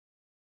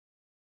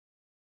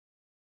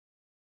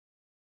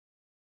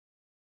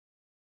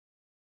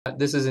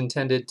This is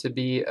intended to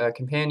be a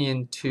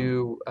companion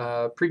to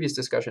previous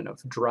discussion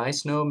of dry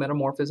snow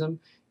metamorphism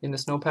in the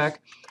snowpack.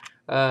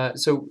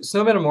 So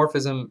snow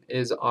metamorphism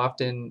is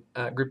often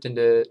grouped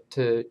into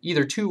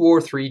either 2 or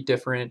 3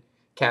 different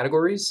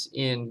categories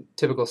in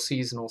typical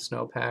seasonal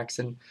snowpacks.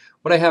 And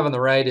what I have on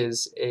the right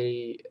is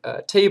a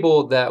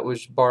table that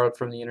was borrowed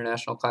from the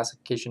International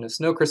Classification of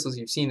Snow Crystals.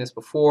 You've seen this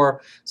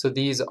before. So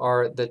these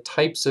are the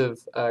types of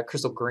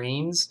crystal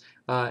grains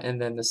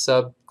and then the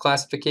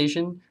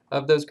sub-classification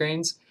of those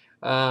grains.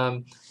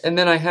 And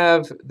then I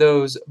have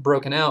those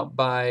broken out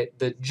by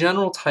the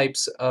general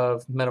types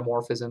of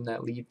metamorphism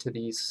that lead to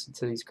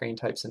these grain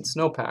types in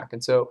snowpack.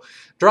 And so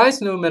dry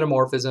snow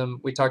metamorphism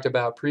we talked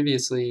about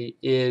previously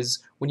is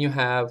when you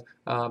have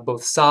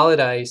both solid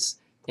ice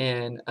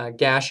and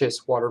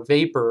gaseous water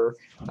vapor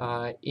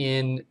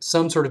in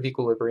some sort of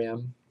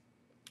equilibrium,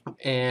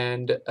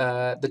 and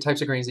the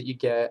types of grains that you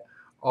get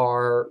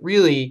are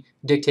really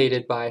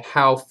dictated by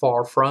how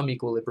far from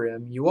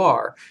equilibrium you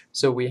are.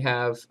 So we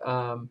have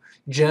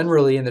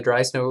generally in the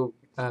dry snow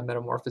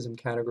metamorphism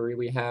category,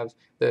 we have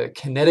the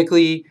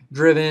kinetically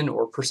driven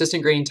or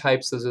persistent grain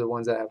types. Those are the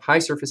ones that have high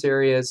surface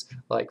areas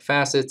like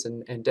facets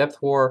and depth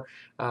hoar.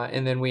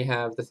 And then we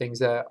have the things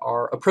that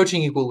are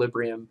approaching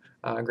equilibrium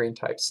grain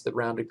types, the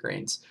rounded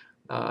grains,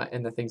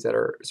 and the things that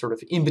are sort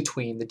of in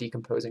between the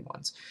decomposing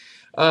ones.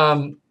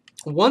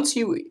 Once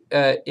you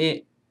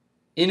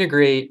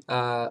integrate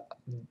an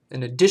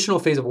additional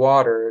phase of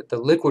water, the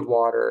liquid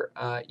water,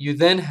 you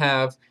then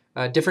have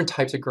different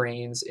types of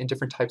grains and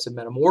different types of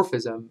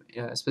metamorphism,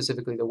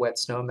 specifically the wet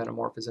snow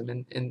metamorphism.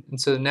 And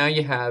so now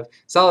you have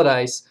solid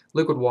ice,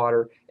 liquid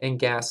water, and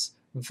gas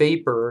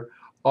vapor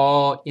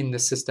all in the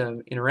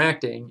system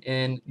interacting.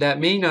 And that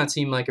may not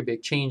seem like a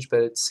big change,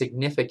 but it's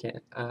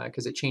significant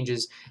because it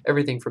changes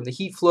everything from the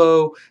heat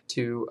flow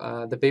to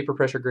the vapor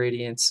pressure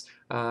gradients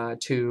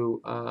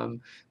to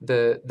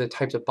the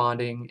types of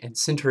bonding and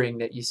sintering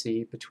that you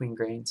see between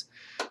grains.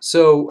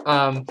 So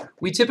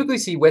we typically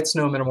see wet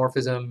snow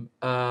metamorphism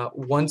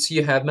once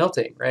you have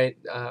melting, right?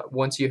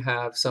 Once you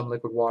have some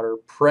liquid water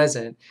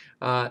present.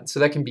 So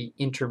that can be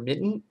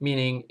intermittent,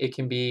 meaning it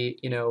can be,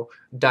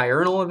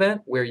 diurnal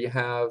event where you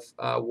have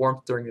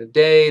warmth during the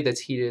day that's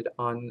heated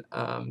on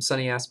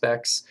sunny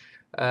aspects,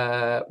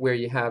 where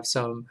you have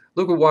some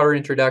liquid water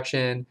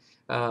introduction,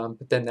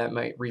 but then that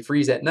might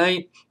refreeze at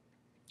night.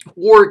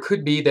 Or it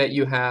could be that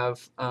you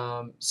have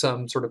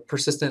some sort of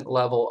persistent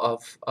level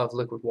of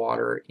liquid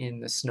water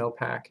in the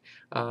snowpack,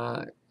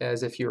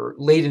 as if you're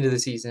late into the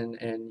season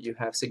and you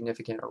have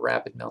significant or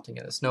rapid melting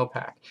in the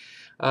snowpack.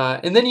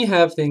 And then you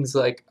have things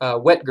like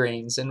wet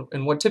grains.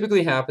 And what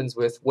typically happens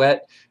with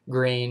wet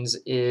grains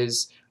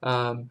is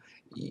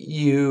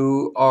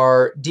you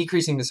are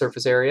decreasing the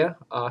surface area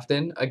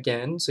often,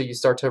 again, so you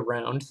start to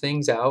round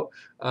things out.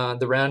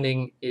 The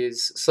rounding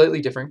is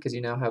slightly different because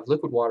you now have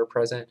liquid water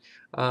present,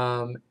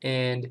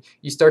 and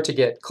you start to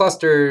get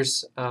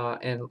clusters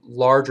and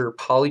larger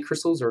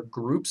polycrystals or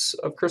groups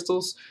of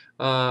crystals.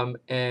 And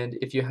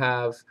if you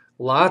have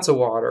lots of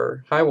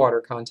water, high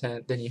water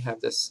content, then you have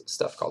this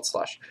stuff called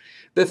slush.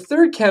 The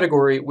third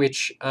category,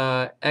 which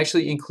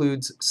actually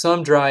includes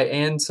some dry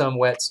and some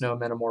wet snow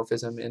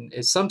metamorphism, and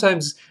is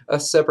sometimes a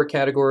separate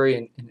category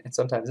and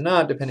sometimes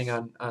not, depending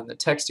on the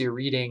text you're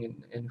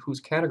reading and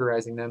who's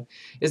categorizing them,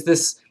 is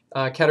this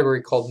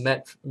category called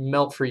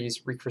melt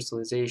freeze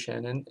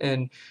recrystallization.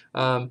 And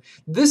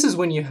this is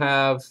when you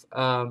have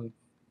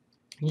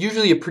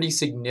usually a pretty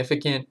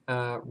significant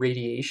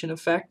radiation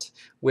effect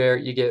where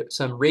you get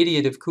some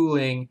radiative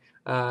cooling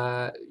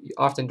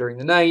often during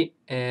the night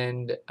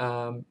and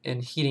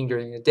heating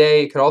during the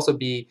day. It could also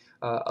be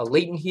a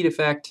latent heat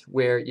effect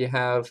where you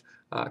have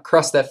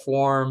crusts that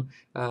form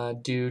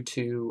due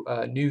to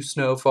new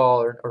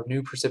snowfall or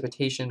new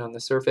precipitation on the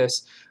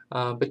surface.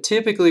 But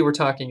typically we're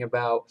talking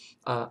about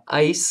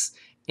ice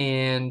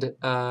and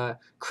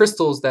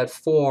crystals that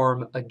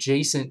form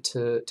adjacent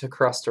to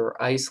crust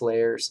or ice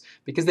layers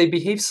because they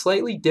behave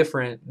slightly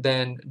different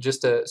than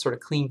just a sort of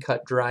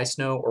clean-cut dry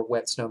snow or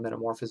wet snow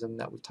metamorphism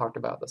that we've talked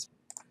about this.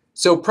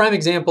 So prime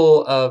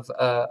example of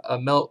a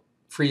melt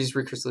freeze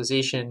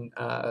recrystallization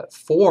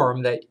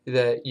form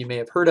that you may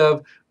have heard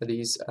of are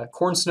these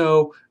corn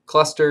snow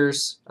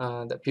clusters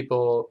that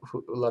people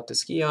who love to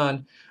ski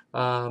on.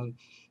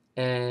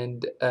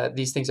 And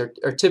these things are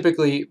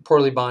typically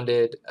poorly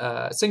bonded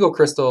single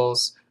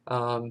crystals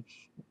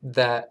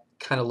that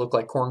kind of look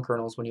like corn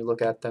kernels when you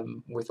look at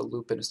them with a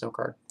loop in a snow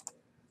card.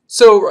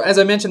 So as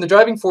I mentioned, the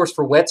driving force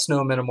for wet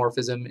snow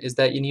metamorphism is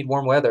that you need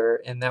warm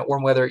weather, and that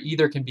warm weather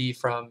either can be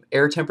from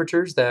air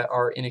temperatures that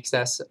are in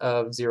excess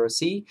of 0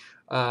 C,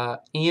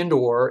 and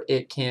or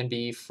it can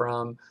be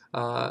from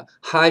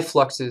high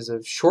fluxes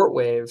of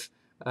shortwave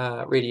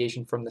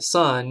radiation from the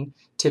sun,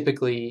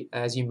 typically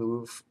as you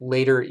move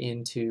later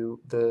into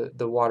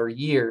the water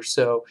year.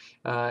 So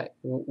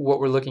what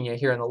we're looking at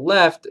here on the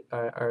left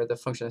are the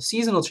function of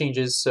seasonal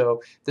changes.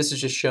 So this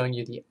is just showing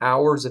you the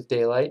hours of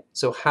daylight,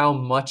 so how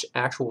much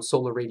actual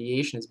solar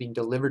radiation is being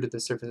delivered to the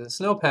surface of the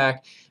snowpack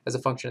as a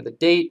function of the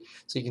date.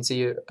 So you can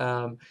see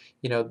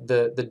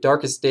the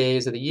darkest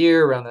days of the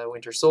year around the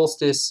winter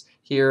solstice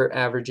here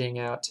averaging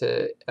out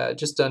to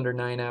just under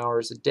 9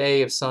 hours a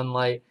day of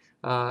sunlight,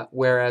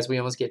 whereas we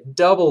almost get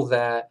double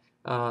that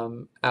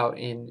out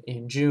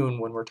in June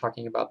when we're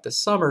talking about the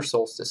summer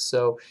solstice.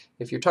 So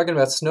if you're talking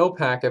about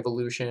snowpack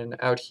evolution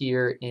out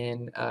here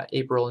in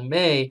April and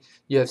May,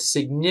 you have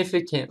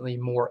significantly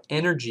more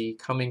energy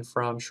coming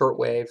from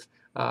shortwave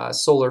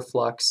solar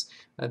flux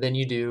than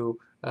you do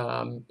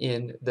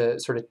in the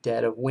sort of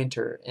dead of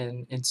winter.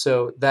 And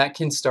so that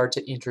can start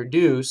to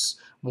introduce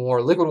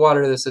more liquid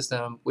water to the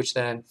system, which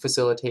then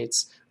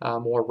facilitates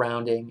more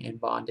rounding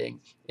and bonding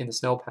in the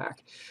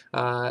snowpack.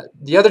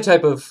 The other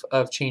type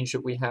of change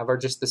that we have are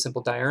just the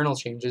simple diurnal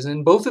changes,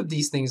 and both of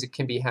these things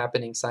can be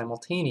happening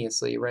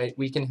simultaneously, right?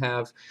 We can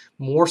have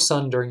more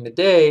sun during the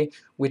day,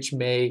 which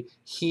may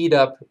heat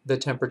up the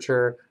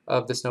temperature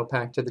of the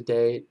snowpack to the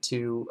day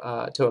to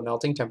a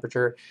melting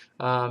temperature,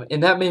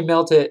 and that may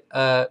melt it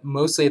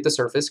mostly at the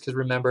surface, because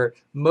remember,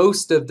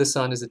 most of the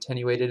sun is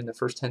attenuated in the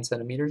first 10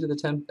 centimeters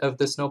of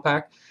the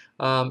snowpack,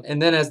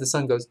 and then as the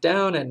sun goes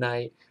down at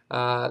night,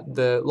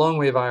 the long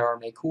wave IR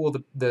may cool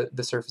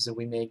the surface and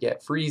we may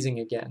get freezing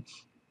again.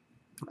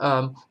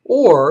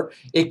 Or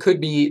it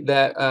could be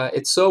that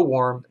it's so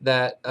warm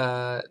that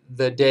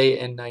the day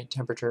and night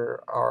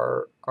temperature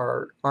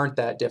aren't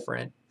that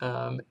different,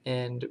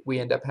 and we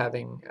end up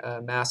having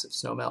massive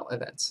snowmelt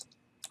events.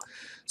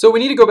 So we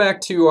need to go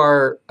back to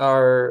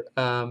our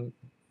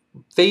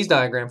phase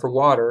diagram for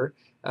water.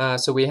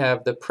 So we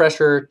have the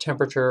pressure,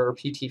 temperature, or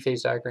PT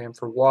phase diagram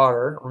for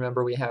water.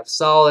 Remember, we have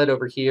solid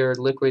over here,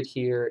 liquid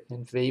here,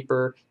 and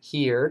vapor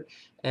here.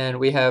 And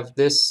we have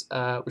this,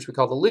 which we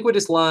call the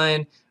liquidus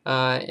line,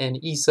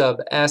 and E sub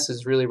S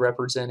is really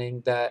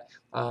representing that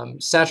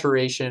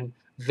saturation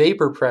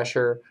vapor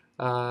pressure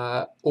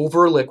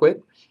over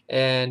liquid,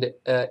 and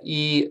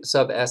E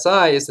sub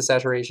Si is the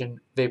saturation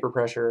vapor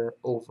pressure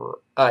over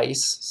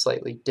ice,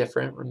 slightly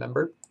different,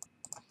 remember.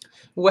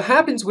 What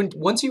happens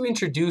once you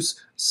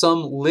introduce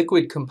some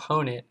liquid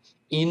component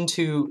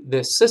into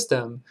this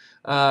system,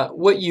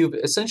 what you've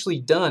essentially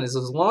done is,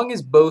 as long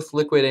as both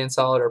liquid and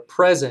solid are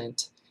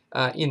present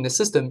in the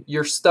system,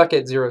 you're stuck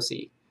at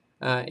 0C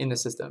in the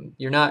system.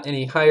 You're not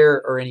any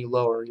higher or any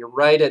lower. You're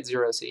right at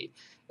 0C.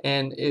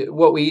 And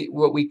what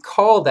we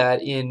call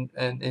that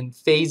in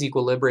phase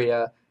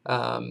equilibria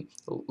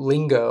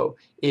lingo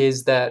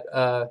is that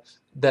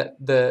that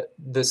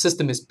the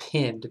system is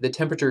pinned, the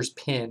temperature is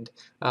pinned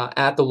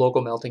at the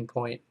local melting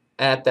point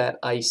at that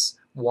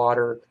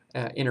ice-water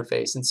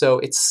interface. And so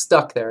it's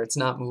stuck there, it's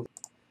not moving.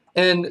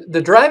 And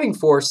the driving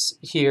force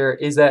here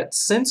is that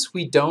since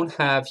we don't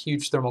have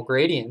huge thermal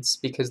gradients,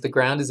 because the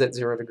ground is at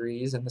 0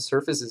 degrees and the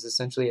surface is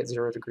essentially at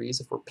 0 degrees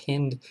if we're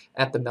pinned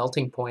at the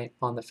melting point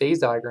on the phase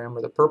diagram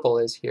where the purple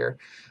is here,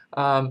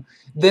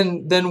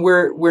 then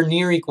we're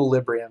near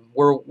equilibrium.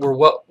 We're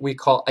what we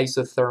call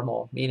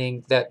isothermal,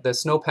 meaning that the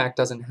snowpack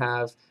doesn't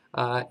have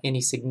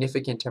any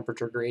significant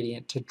temperature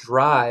gradient to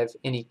drive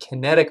any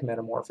kinetic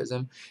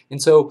metamorphism,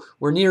 and so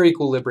we're near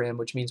equilibrium,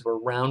 which means we're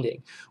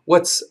rounding.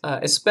 What's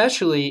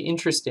especially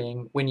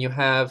interesting when you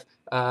have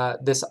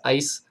this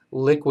ice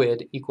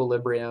liquid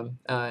equilibrium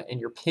and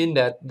you're pinned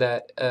at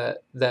that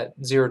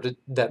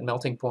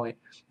melting point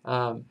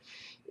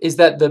is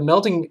that the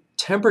melting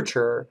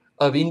temperature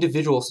of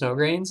individual snow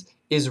grains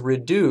is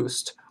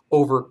reduced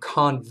over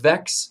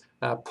convex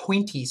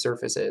pointy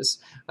surfaces,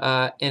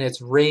 and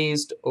it's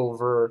raised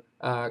over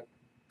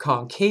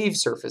concave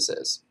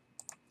surfaces.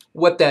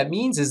 What that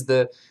means is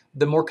the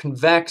more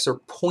convex or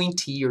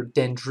pointy or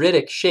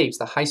dendritic shapes,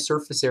 the high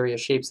surface area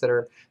shapes that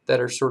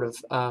are sort of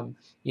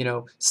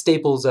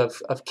staples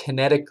of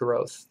kinetic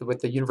growth,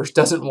 what the universe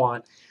doesn't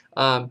want,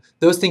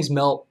 those things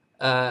melt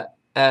at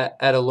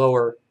a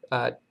lower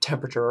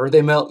temperature, or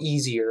they melt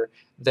easier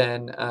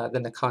than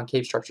the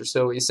concave structure.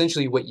 So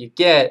essentially what you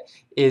get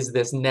is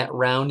this net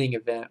rounding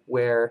event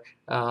where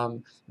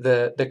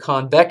the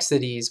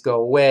convexities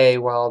go away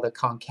while the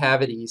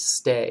concavities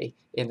stay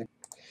in the.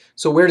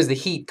 So where does the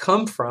heat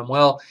come from?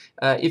 Well,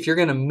 if you're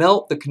going to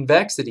melt the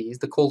convexities,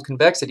 the cold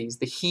convexities,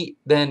 the heat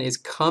then is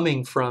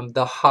coming from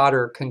the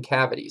hotter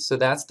concavities. So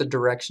that's the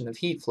direction of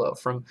heat flow,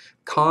 from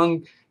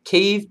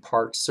concave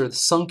parts, or the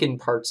sunken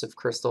parts of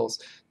crystals,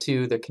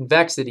 to the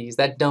convexities.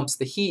 That dumps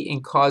the heat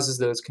and causes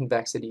those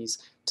convexities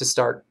to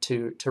start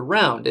to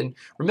round. And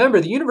remember,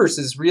 the universe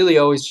is really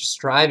always just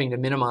striving to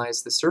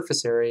minimize the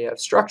surface area of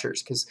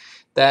structures, because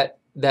that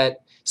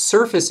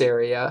surface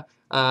area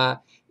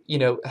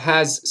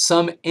has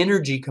some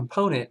energy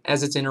component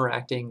as it's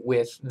interacting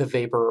with the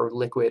vapor or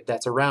liquid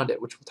that's around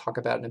it, which we'll talk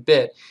about in a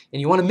bit.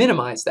 And you want to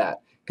minimize that,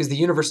 because the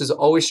universe is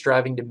always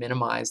striving to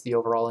minimize the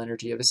overall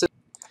energy of a system.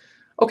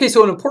 Okay,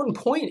 so an important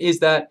point is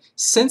that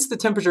since the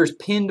temperature is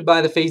pinned by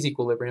the phase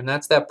equilibrium,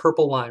 that's that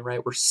purple line,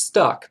 right? We're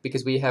stuck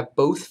because we have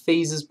both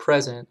phases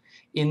present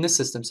in the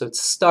system, so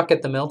it's stuck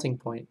at the melting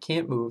point,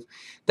 can't move.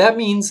 That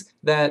means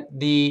that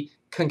the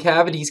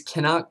concavities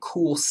cannot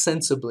cool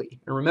sensibly.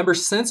 And remember,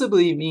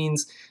 sensibly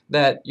means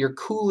that you're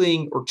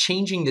cooling or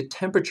changing the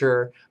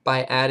temperature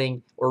by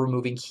adding or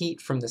removing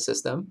heat from the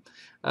system.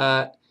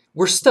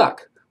 We're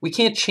stuck. We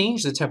can't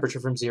change the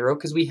temperature from zero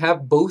because we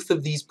have both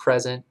of these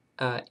present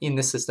in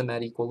the system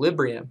at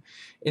equilibrium.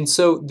 And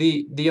so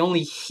the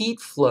only heat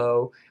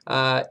flow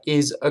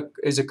is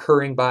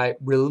occurring by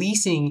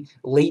releasing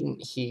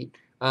latent heat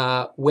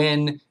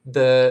when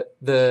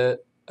the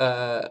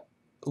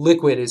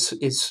liquid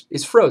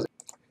is frozen.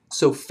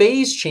 So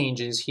phase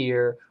changes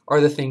here are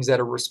the things that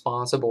are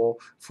responsible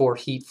for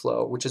heat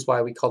flow, which is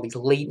why we call these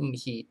latent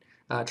heat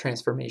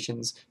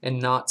transformations and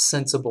not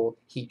sensible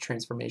heat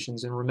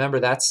transformations. And remember,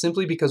 that's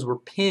simply because we're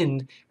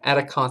pinned at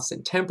a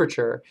constant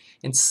temperature,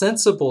 and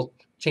sensible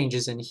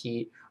changes in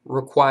heat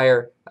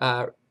require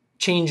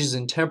changes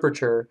in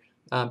temperature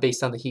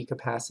based on the heat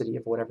capacity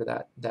of whatever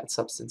that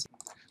substance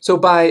is. So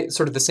by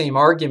sort of the same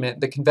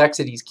argument, the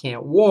convexities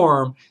can't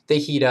warm, they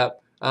heat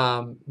up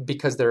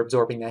because they're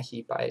absorbing that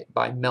heat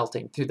by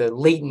melting through the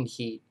latent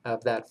heat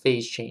of that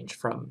phase change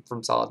from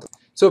solid.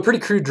 So a pretty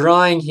crude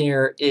drawing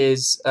here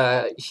is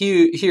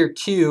here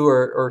Q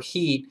or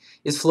heat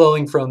is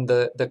flowing from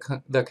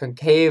the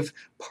concave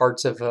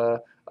parts of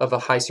a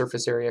high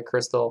surface area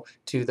crystal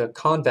to the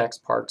convex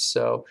parts.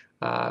 So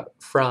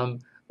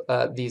from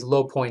these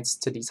low points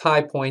to these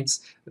high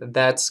points,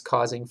 that's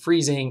causing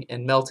freezing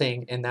and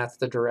melting, and that's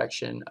the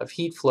direction of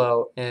heat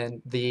flow.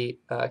 And the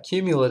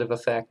cumulative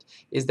effect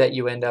is that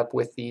you end up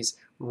with these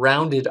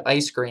rounded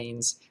ice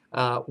grains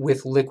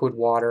with liquid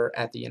water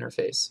at the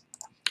interface.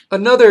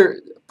 Another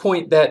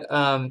point that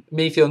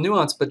may feel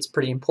nuanced but it's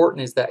pretty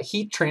important is that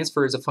heat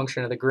transfer is a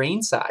function of the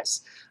grain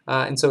size.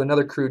 And so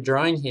another crude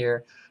drawing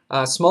here,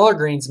 smaller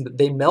grains,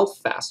 they melt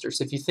faster.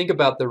 So if you think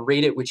about the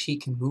rate at which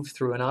heat can move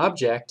through an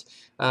object,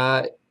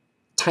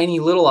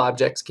 tiny little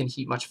objects can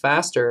heat much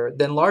faster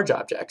than large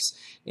objects.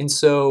 And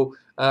so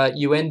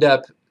you end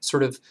up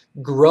sort of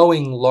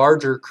growing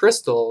larger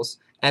crystals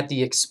at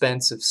the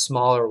expense of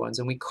smaller ones.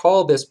 And we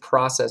call this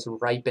process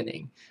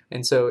ripening.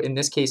 And so in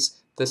this case,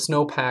 the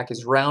snowpack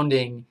is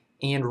rounding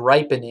and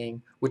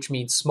ripening, which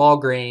means small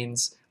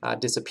grains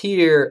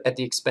disappear at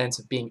the expense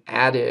of being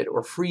added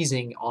or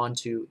freezing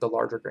onto the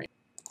larger grain.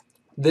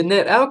 The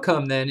net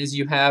outcome then is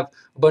you have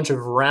a bunch of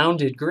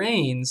rounded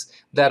grains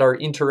that are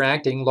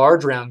interacting,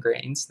 large round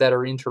grains that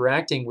are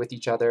interacting with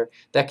each other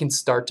that can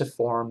start to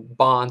form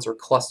bonds or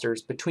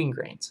clusters between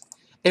grains.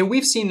 And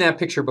we've seen that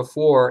picture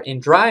before in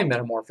dry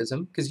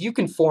metamorphism because you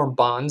can form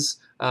bonds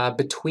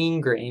between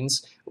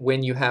grains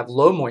when you have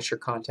low moisture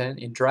content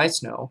in dry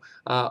snow,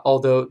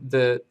 although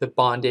the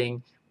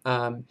bonding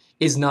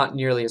is not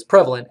nearly as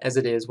prevalent as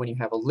it is when you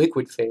have a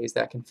liquid phase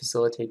that can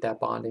facilitate that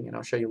bonding, and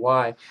I'll show you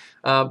why.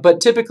 But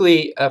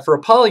typically for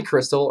a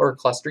polycrystal or a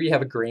cluster, you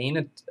have a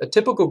grain. A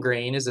typical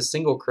grain is a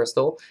single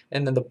crystal,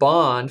 and then the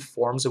bond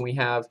forms, and we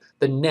have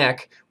the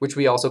neck, which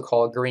we also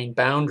call a grain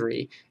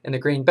boundary. And the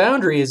grain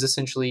boundary is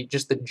essentially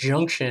just the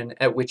junction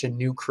at which a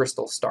new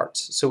crystal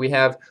starts. So we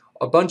have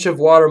a bunch of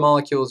water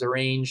molecules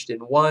arranged in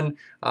one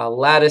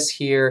lattice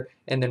here,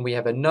 and then we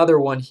have another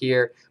one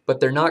here, but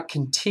they're not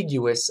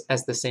contiguous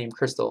as the same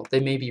crystal. They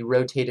may be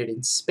rotated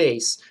in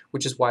space,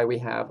 which is why we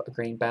have a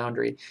grain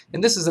boundary.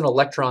 And this is an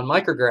electron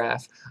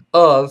micrograph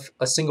of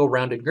a single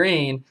rounded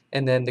grain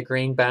and then the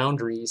grain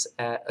boundaries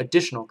at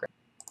additional grains.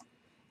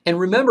 And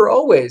remember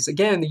always,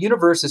 again, the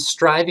universe is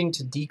striving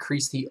to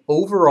decrease the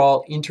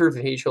overall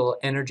interfacial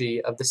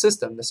energy of the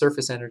system, the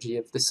surface energy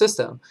of the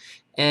system.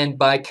 And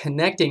by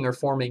connecting or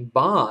forming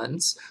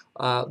bonds,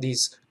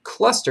 these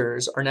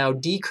clusters are now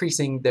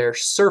decreasing their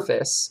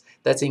surface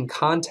that's in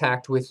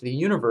contact with the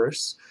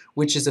universe,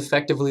 which is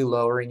effectively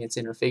lowering its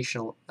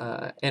interfacial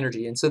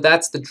energy. And so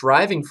that's the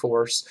driving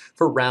force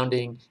for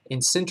rounding and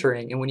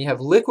sintering. And when you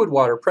have liquid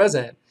water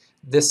present,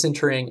 this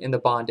sintering and the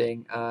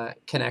bonding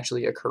can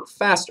actually occur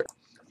faster.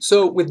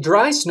 So with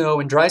dry snow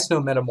and dry snow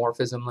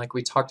metamorphism, like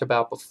we talked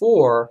about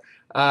before,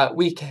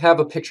 we have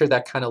a picture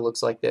that kind of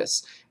looks like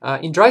this.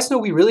 In dry snow,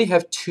 we really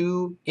have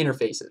two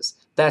interfaces.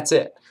 That's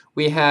it.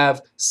 We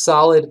have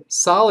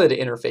solid-solid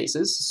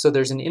interfaces, so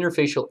there's an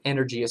interfacial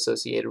energy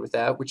associated with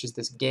that, which is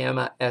this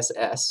gamma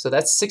SS. So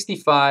that's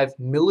 65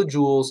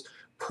 millijoules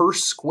per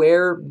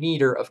square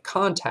meter of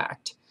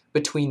contact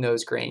between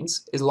those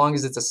grains, as long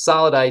as it's a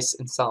solid ice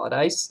and solid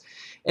ice.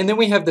 And then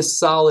we have the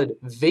solid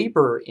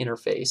vapor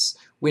interface,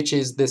 which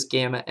is this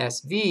gamma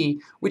SV,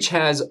 which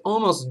has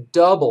almost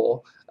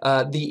double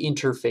the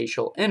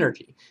interfacial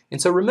energy.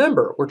 And so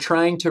remember, we're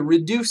trying to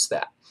reduce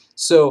that.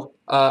 So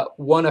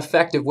one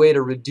effective way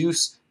to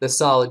reduce the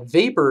solid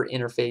vapor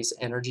interface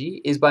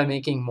energy is by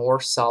making more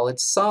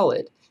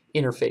solid-solid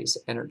interface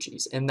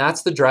energies. And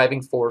that's the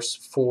driving force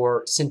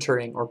for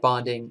sintering or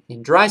bonding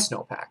in dry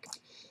snowpack.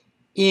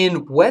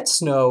 In wet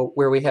snow,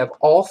 where we have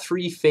all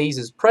three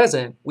phases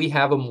present, we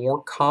have a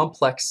more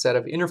complex set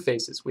of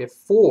interfaces. We have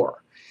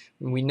four.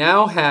 We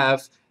now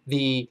have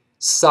the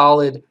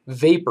solid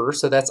vapor,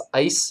 so that's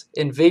ice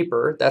and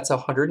vapor, that's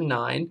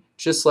 109,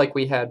 just like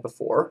we had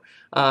before.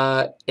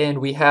 And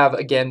we have,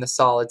 again, the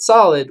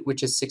solid,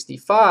 which is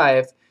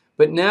 65,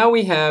 but now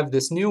we have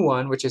this new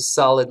one, which is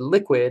solid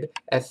liquid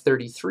at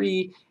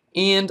 33,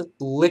 and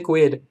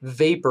liquid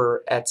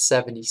vapor at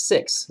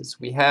 76. So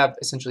we have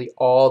essentially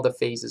all the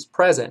phases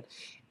present.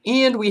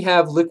 And we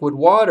have liquid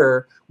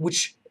water,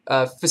 which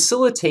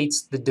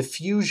facilitates the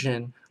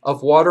diffusion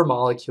of water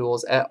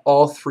molecules at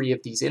all three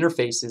of these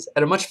interfaces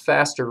at a much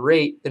faster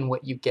rate than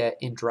what you get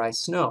in dry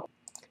snow.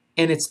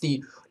 And it's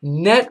the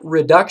net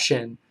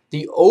reduction,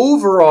 the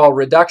overall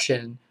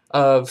reduction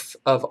of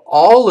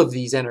all of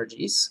these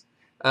energies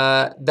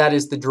that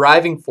is the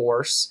driving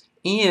force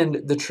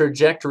and the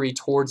trajectory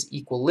towards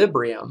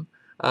equilibrium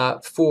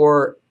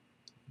for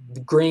the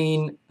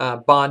grain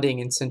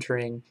bonding and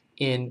sintering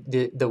in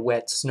the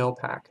wet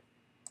snowpack.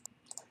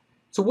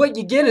 So what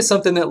you get is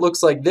something that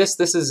looks like this.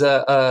 This is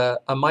a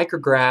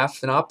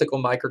micrograph, an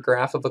optical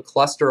micrograph of a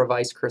cluster of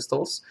ice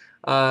crystals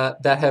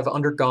that have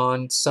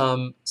undergone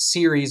some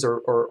series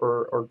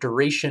or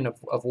duration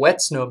of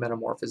wet snow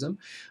metamorphism.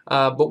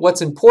 But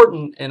what's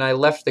important, and I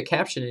left the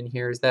caption in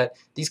here, is that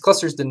these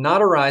clusters did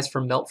not arise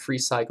from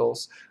melt-freeze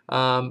cycles,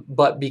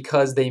 but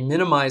because they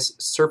minimize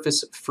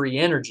surface free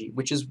energy,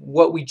 which is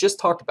what we just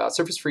talked about.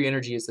 Surface free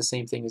energy is the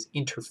same thing as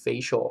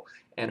interfacial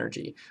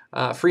energy.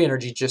 Free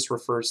energy just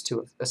refers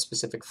to a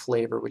specific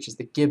flavor, which is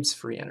the Gibbs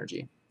free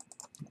energy,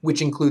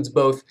 which includes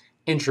both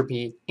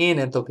entropy and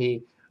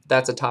enthalpy.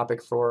 That's a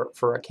topic for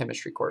a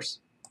chemistry course.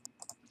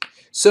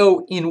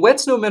 So in wet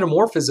snow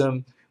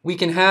metamorphism, we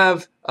can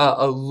have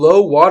a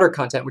low water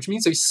content, which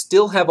means we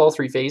still have all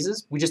three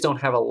phases. We just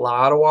don't have a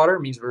lot of water.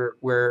 It means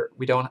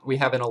we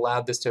haven't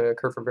allowed this to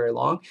occur for very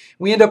long.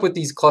 We end up with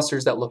these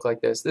clusters that look like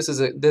this. This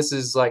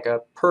is like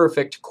a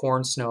perfect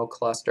corn snow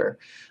cluster.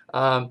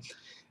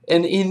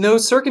 And in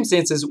those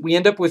circumstances, we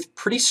end up with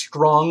pretty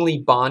strongly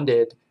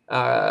bonded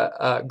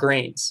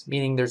grains,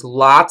 meaning there's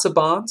lots of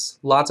bonds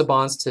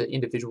to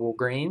individual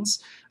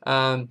grains,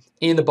 and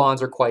the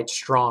bonds are quite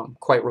strong,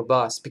 quite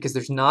robust, because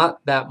there's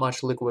not that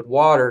much liquid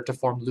water to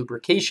form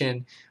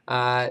lubrication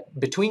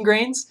between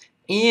grains.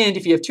 And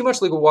if you have too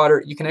much liquid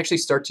water, you can actually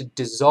start to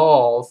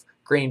dissolve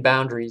grain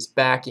boundaries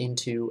back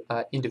into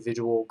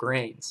individual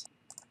grains.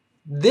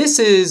 This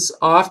is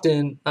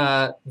often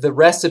the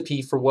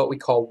recipe for what we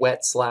call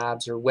wet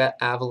slabs or wet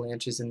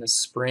avalanches in the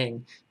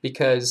spring,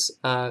 because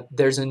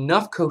there's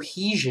enough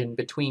cohesion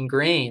between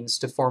grains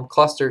to form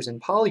clusters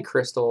and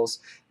polycrystals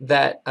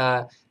that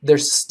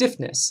there's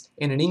stiffness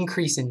and an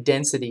increase in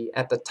density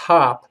at the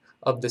top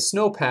of the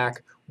snowpack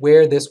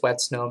where this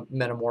wet snow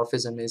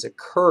metamorphism is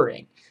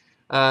occurring.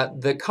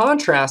 The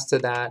contrast to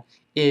that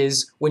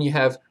is when you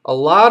have a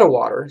lot of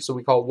water, so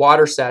we call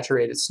water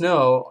saturated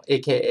snow,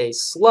 aka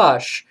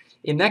slush.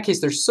 In that case,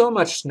 there's so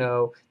much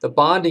snow, the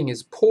bonding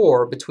is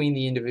poor between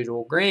the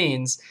individual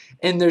grains,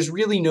 and there's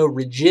really no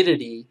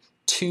rigidity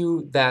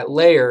to that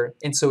layer,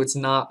 and so it's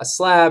not a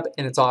slab,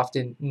 and it's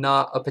often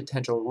not a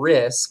potential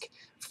risk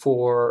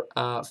for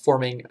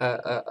forming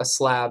a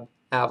slab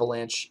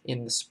avalanche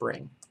in the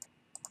spring.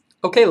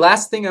 Okay,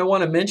 last thing I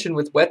want to mention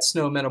with wet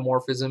snow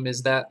metamorphism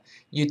is that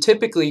you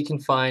typically can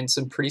find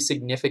some pretty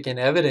significant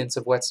evidence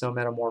of wet snow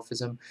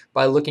metamorphism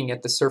by looking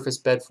at the surface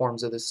bed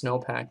forms of the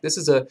snowpack. This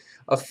is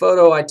a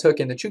photo I took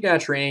in the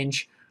Chugach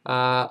Range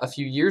a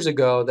few years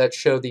ago that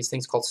showed these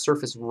things called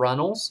surface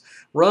runnels.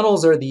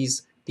 Runnels are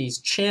these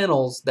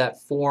channels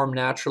that form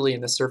naturally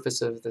in the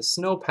surface of the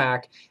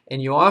snowpack, and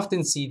you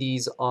often see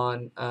these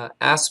on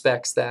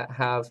aspects that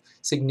have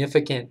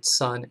significant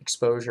sun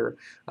exposure.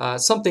 A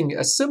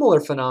similar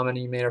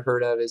phenomenon you may have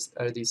heard of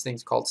are these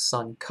things called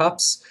sun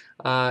cups,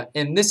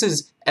 and this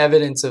is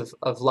evidence of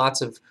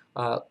lots of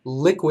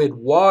liquid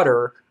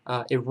water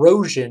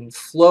erosion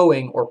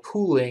flowing or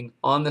pooling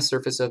on the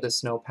surface of the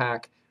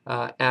snowpack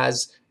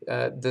as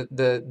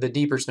the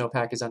deeper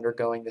snowpack is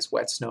undergoing this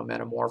wet snow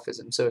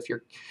metamorphism. So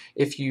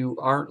if you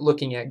aren't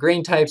looking at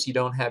grain types, you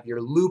don't have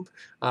your loop,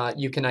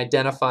 you can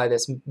identify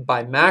this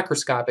by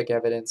macroscopic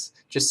evidence,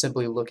 just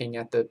simply looking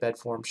at the bed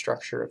form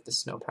structure of the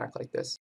snowpack like this.